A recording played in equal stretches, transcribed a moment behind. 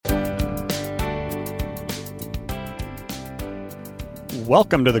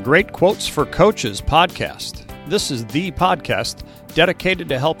Welcome to the Great Quotes for Coaches podcast. This is the podcast dedicated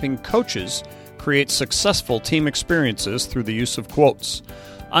to helping coaches create successful team experiences through the use of quotes.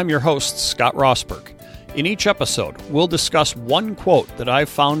 I'm your host, Scott Rosberg. In each episode, we'll discuss one quote that I've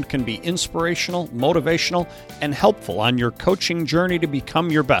found can be inspirational, motivational, and helpful on your coaching journey to become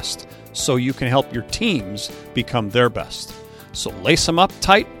your best, so you can help your teams become their best. So lace them up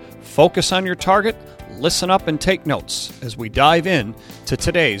tight, focus on your target, listen up and take notes as we dive in to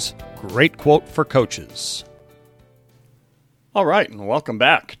today's Great Quote for Coaches. All right, and welcome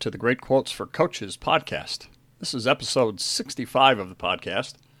back to the Great Quotes for Coaches podcast. This is episode 65 of the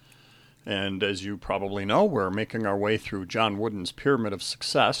podcast. And as you probably know, we're making our way through John Wooden's Pyramid of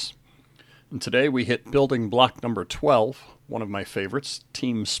Success. And today we hit building block number 12, one of my favorites,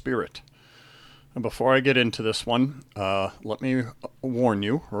 team spirit. And before I get into this one, let me warn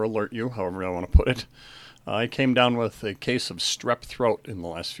you, or alert you, however I want to put it. I came down with a case of strep throat in the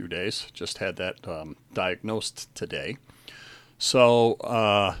last few days. Just had that diagnosed today. So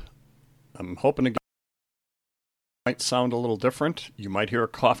I'm hoping to might sound a little different. You might hear a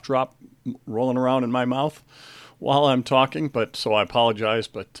cough drop rolling around in my mouth while I'm talking, but so I apologize,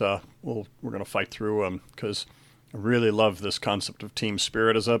 but we're going to fight through because I really love this concept of team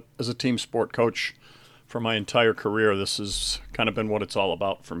spirit. As a team sport coach for my entire career, this has kind of been what it's all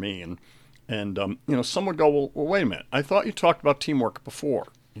about for me. And some would go, well, wait a minute. I thought you talked about teamwork before,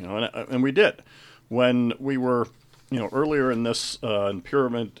 and we did when we were earlier in this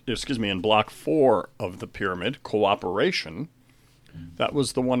in block 4 of the pyramid, cooperation. That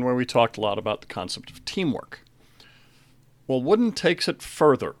was the one where we talked a lot about the concept of teamwork. Well, Wooden takes it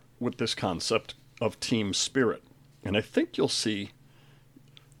further with this concept of team spirit. And I think you'll see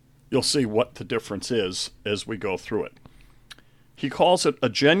what the difference is as we go through it. He calls it a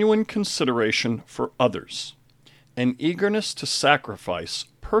genuine consideration for others, an eagerness to sacrifice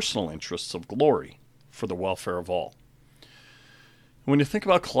personal interests of glory for the welfare of all. When you think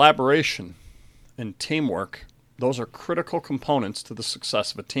about collaboration and teamwork, those are critical components to the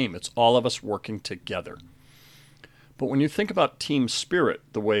success of a team. It's all of us working together. But when you think about team spirit,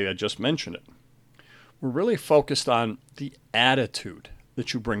 the way I just mentioned it, we're really focused on the attitude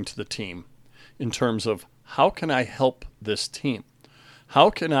that you bring to the team in terms of how can I help this team?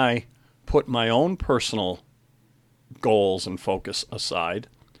 How can I put my own personal goals and focus aside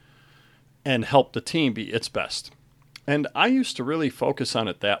and help the team be its best? And I used to really focus on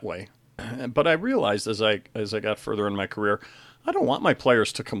it that way. But I realized as I got further in my career, I don't want my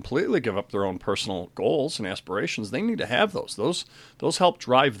players to completely give up their own personal goals and aspirations. They need to have those. Those help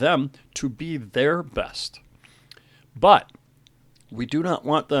drive them to be their best. But we do not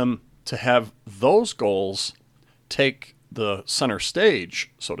want them to have those goals take the center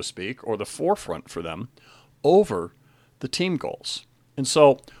stage, so to speak, or the forefront for them over the team goals. And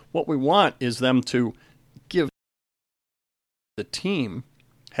so what we want is them to give the team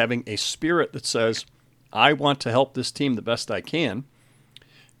having a spirit that says, I want to help this team the best I can.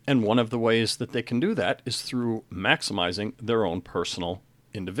 And one of the ways that they can do that is through maximizing their own personal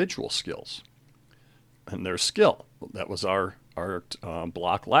individual skills and their skill. That was our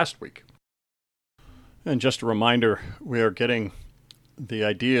block last week. And just a reminder, we are getting the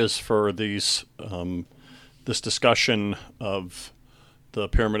ideas for this discussion of the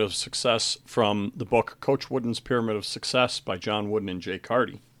Pyramid of Success from the book Coach Wooden's Pyramid of Success by John Wooden and Jay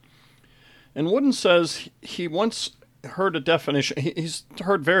Carty. And Wooden says he once heard a definition. He's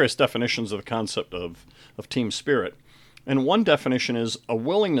heard various definitions of the concept of team spirit. And one definition is a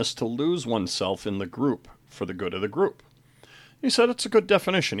willingness to lose oneself in the group for the good of the group. He said it's a good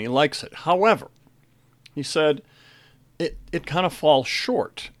definition. He likes it. However, he said it kind of falls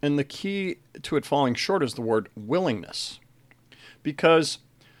short. And the key to it falling short is the word willingness. Because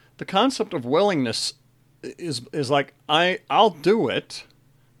the concept of willingness is like, I'll do it,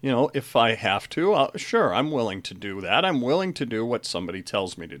 if I have to. Sure, I'm willing to do that. I'm willing to do what somebody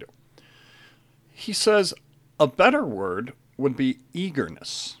tells me to do. He says a better word would be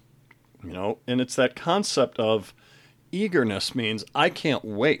eagerness, and it's that concept of eagerness means I can't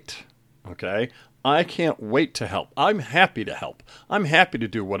wait, okay? I can't wait to help. I'm happy to help. I'm happy to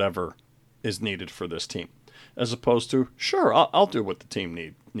do whatever is needed for this team. As opposed to, sure, I'll do what the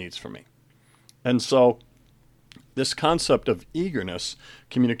team needs from me. And so this concept of eagerness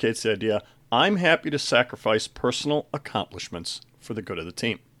communicates the idea, I'm happy to sacrifice personal accomplishments for the good of the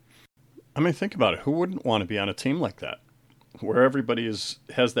team. I mean, think about it. Who wouldn't want to be on a team like that, where everybody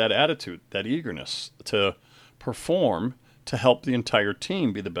has that attitude, that eagerness to perform to help the entire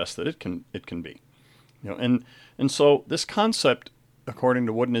team be the best that it can be? And so this concept, according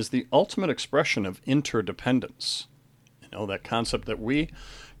to Wooden, is the ultimate expression of interdependence. That concept that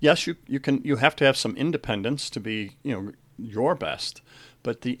yes, you have to have some independence to be, your best,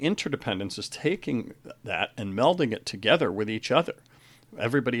 but the interdependence is taking that and melding it together with each other.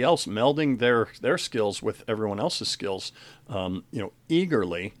 Everybody else melding their skills with everyone else's skills,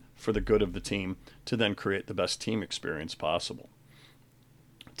 eagerly for the good of the team to then create the best team experience possible.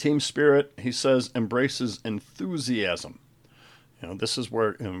 Team spirit, he says, embraces enthusiasm. This is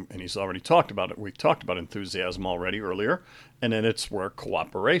where, and he's already talked about it. We talked about enthusiasm already earlier, and then it's where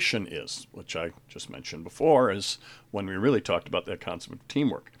cooperation is, which I just mentioned before, is when we really talked about that concept of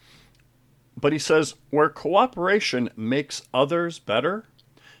teamwork. But he says, where cooperation makes others better,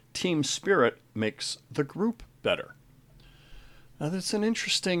 team spirit makes the group better. Now, that's an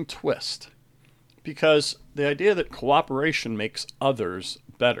interesting twist, because the idea that cooperation makes others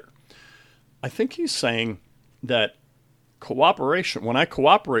better, I think he's saying that cooperation, when I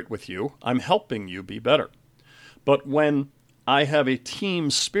cooperate with you, I'm helping you be better. But when I have a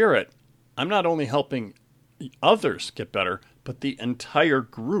team spirit, I'm not only helping others get better, but the entire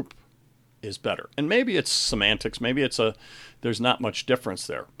group is better. And maybe it's semantics, maybe there's not much difference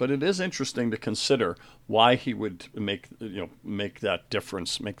there, but it is interesting to consider why he would make that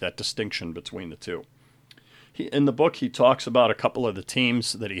difference, make that distinction between the two. In the book, he talks about a couple of the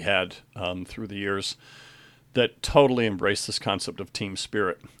teams that he had through the years that totally embraced this concept of team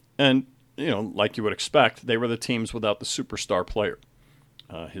spirit. And, like you would expect, they were the teams without the superstar player.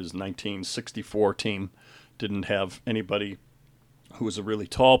 His 1964 team didn't have anybody who was a really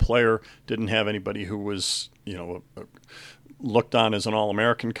tall player, didn't have anybody who was, looked on as an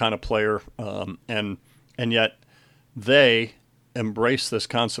All-American kind of player, and yet they embraced this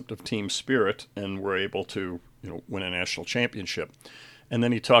concept of team spirit and were able to, win a national championship. And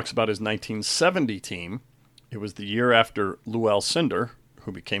then he talks about his 1970 team. It was the year after Lou Alcindor,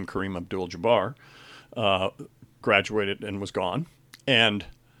 who became Kareem Abdul-Jabbar, graduated and was gone. And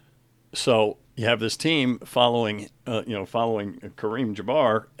so you have this team following Kareem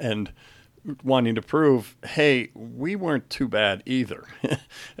Jabbar and wanting to prove, hey, we weren't too bad either.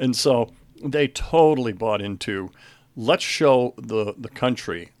 And so they totally bought into, let's show the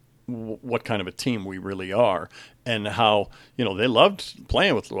country what kind of a team we really are, and how, they loved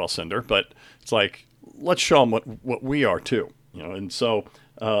playing with Lou Alcindor, but it's like, let's show them what we are too, and so,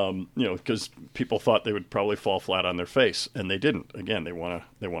 because people thought they would probably fall flat on their face, and they didn't. Again, they won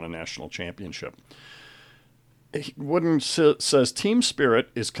a national championship. Wooden says team spirit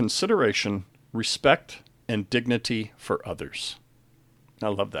is consideration, respect, and dignity for others. I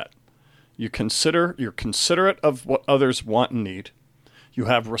love that. You're considerate of what others want and need. You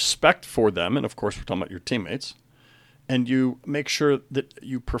have respect for them, and of course we're talking about your teammates, and you make sure that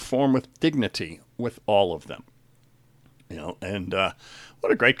you perform with dignity with all of them. And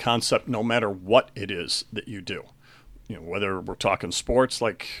what a great concept, no matter what it is that you do. Whether we're talking sports,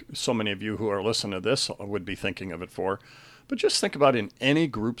 like so many of you who are listening to this would be thinking of it for, but just think about in any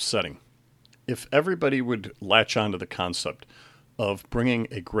group setting, if everybody would latch onto the concept of bringing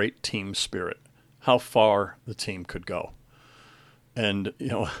a great team spirit, how far the team could go. And,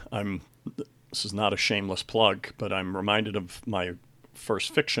 this is not a shameless plug, but I'm reminded of my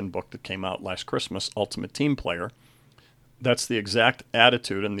first fiction book that came out last Christmas, Ultimate Team Player. That's the exact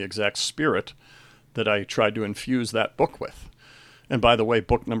attitude and the exact spirit that I tried to infuse that book with. And by the way,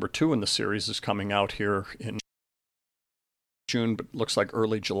 book number 2 in the series is coming out here in June, but looks like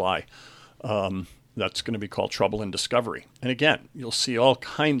early July. That's going to be called Trouble in Discovery. And again, you'll see all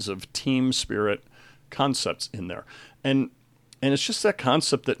kinds of team spirit concepts in there. And it's just that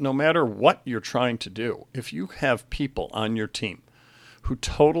concept that no matter what you're trying to do, if you have people on your team who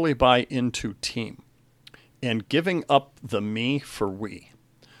totally buy into team and giving up the me for we,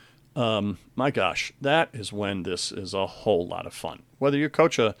 my gosh, that is when this is a whole lot of fun. Whether you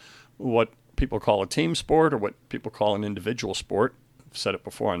coach what people call a team sport or what people call an individual sport, I've said it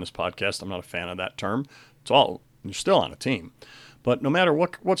before on this podcast, I'm not a fan of that term. You're still on a team. But no matter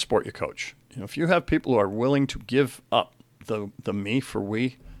what sport you coach, if you have people who are willing to give up the me for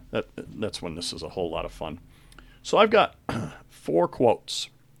we, that's when this is a whole lot of fun. So I've got 4 quotes,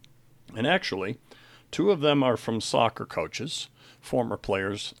 and actually 2 of them are from soccer coaches, former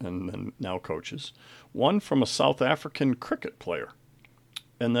players and now coaches, one from a South African cricket player,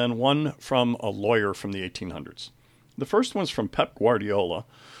 and then one from a lawyer from the 1800s. The first one's from Pep Guardiola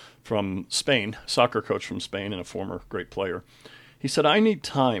from Spain, soccer coach from Spain and a former great player. He said, "I need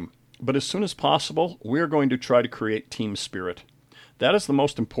time, but as soon as possible, we're going to try to create team spirit. That is the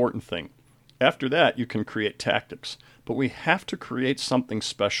most important thing. After that, you can create tactics, but we have to create something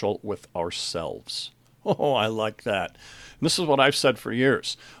special with ourselves." Oh, I like that. And this is what I've said for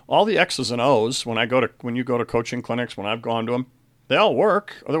years. All the X's and O's, when you go to coaching clinics, when I've gone to them, they all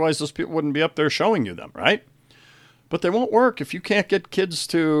work. Otherwise, those people wouldn't be up there showing you them, right? But they won't work if you can't get kids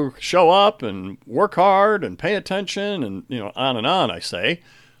to show up and work hard and pay attention and, on and on, I say.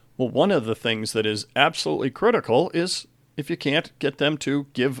 Well, one of the things that is absolutely critical is if you can't get them to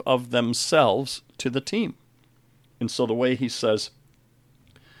give of themselves to the team. And so the way he says,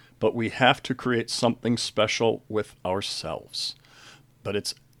 but we have to create something special with ourselves.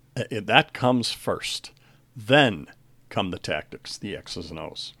 But that comes first. Then come the tactics, the X's and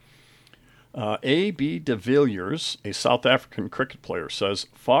O's. A.B. de Villiers, a South African cricket player, says,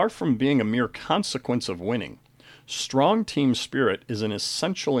 far from being a mere consequence of winning, strong team spirit is an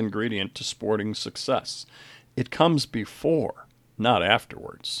essential ingredient to sporting success. It comes before, not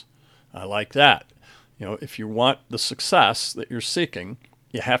afterwards. I like that. If you want the success that you're seeking,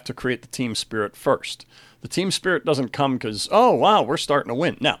 you have to create the team spirit first. The team spirit doesn't come because, oh, wow, we're starting to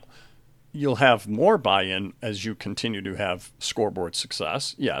win. Now, you'll have more buy-in as you continue to have scoreboard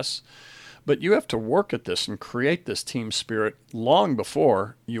success, yes. But you have to work at this and create this team spirit long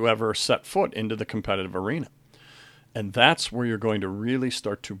before you ever set foot into the competitive arena. And that's where you're going to really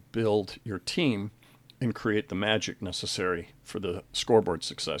start to build your team and create the magic necessary for the scoreboard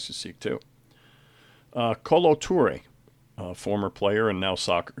success you seek too. Kolo Toure, a former player and now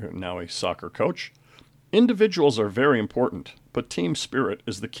a soccer coach. Individuals are very important, but team spirit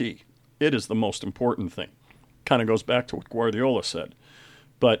is the key. It is the most important thing. Kind of goes back to what Guardiola said.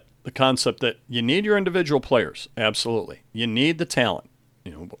 But the concept that you need your individual players, absolutely. You need the talent.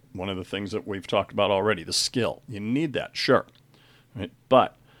 One of the things that we've talked about already, the skill. You need that, sure. Right?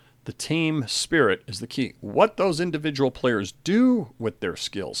 But the team spirit is the key. What those individual players do with their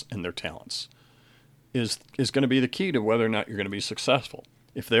skills and their talents is going to be the key to whether or not you're going to be successful.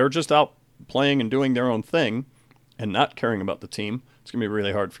 If they're just out playing and doing their own thing and not caring about the team, it's going to be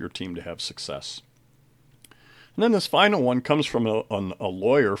really hard for your team to have success. And then this final one comes from a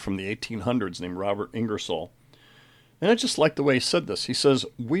lawyer from the 1800s named Robert Ingersoll. And I just like the way he said this. He says,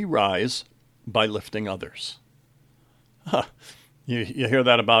 we rise by lifting others. You hear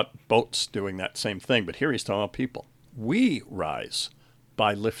that about boats doing that same thing, but here he's talking about people. We rise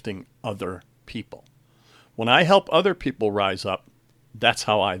by lifting other people. When I help other people rise up, that's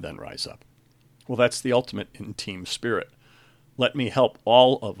how I then rise up. Well, that's the ultimate in team spirit. Let me help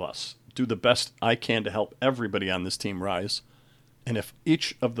all of us do the best I can to help everybody on this team rise. And if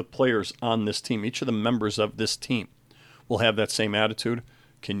each of the players on this team, each of the members of this team will have that same attitude,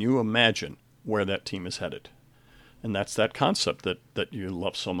 can you imagine where that team is headed? And that's that concept that you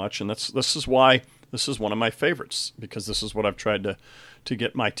love so much. And this is why this is one of my favorites, because this is what I've tried to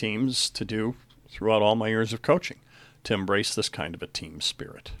get my teams to do throughout all my years of coaching, to embrace this kind of a team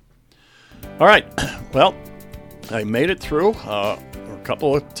spirit. All right. Well, I made it through. A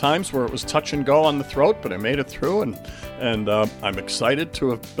couple of times where it was touch and go on the throat, but I made it through, and I'm excited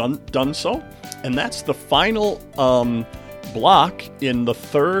to have done so. And that's the final block in the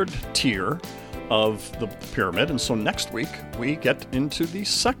third tier of the pyramid. And so next week we get into the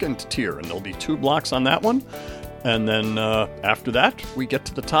second tier, and there'll be 2 blocks on that one. And then after that, we get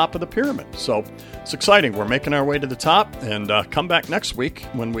to the top of the pyramid. So it's exciting. We're making our way to the top, and come back next week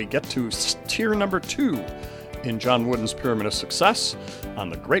when we get to tier number 2 in John Wooden's Pyramid of Success on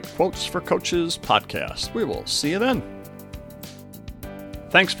the Great Quotes for Coaches podcast. We will see you then.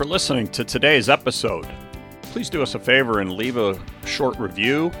 Thanks for listening to today's episode. Please do us a favor and leave a short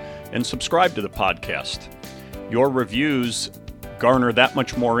review and subscribe to the podcast. Your reviews garner that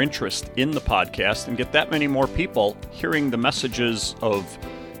much more interest in the podcast and get that many more people hearing the messages of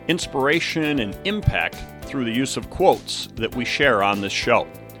inspiration and impact through the use of quotes that we share on this show.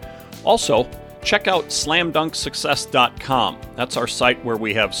 Also, check out slamdunksuccess.com. That's our site where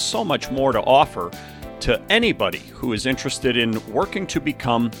we have so much more to offer to anybody who is interested in working to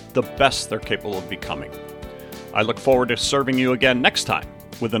become the best they're capable of becoming. I look forward to serving you again next time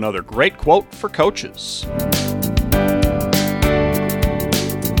with another great quote for coaches.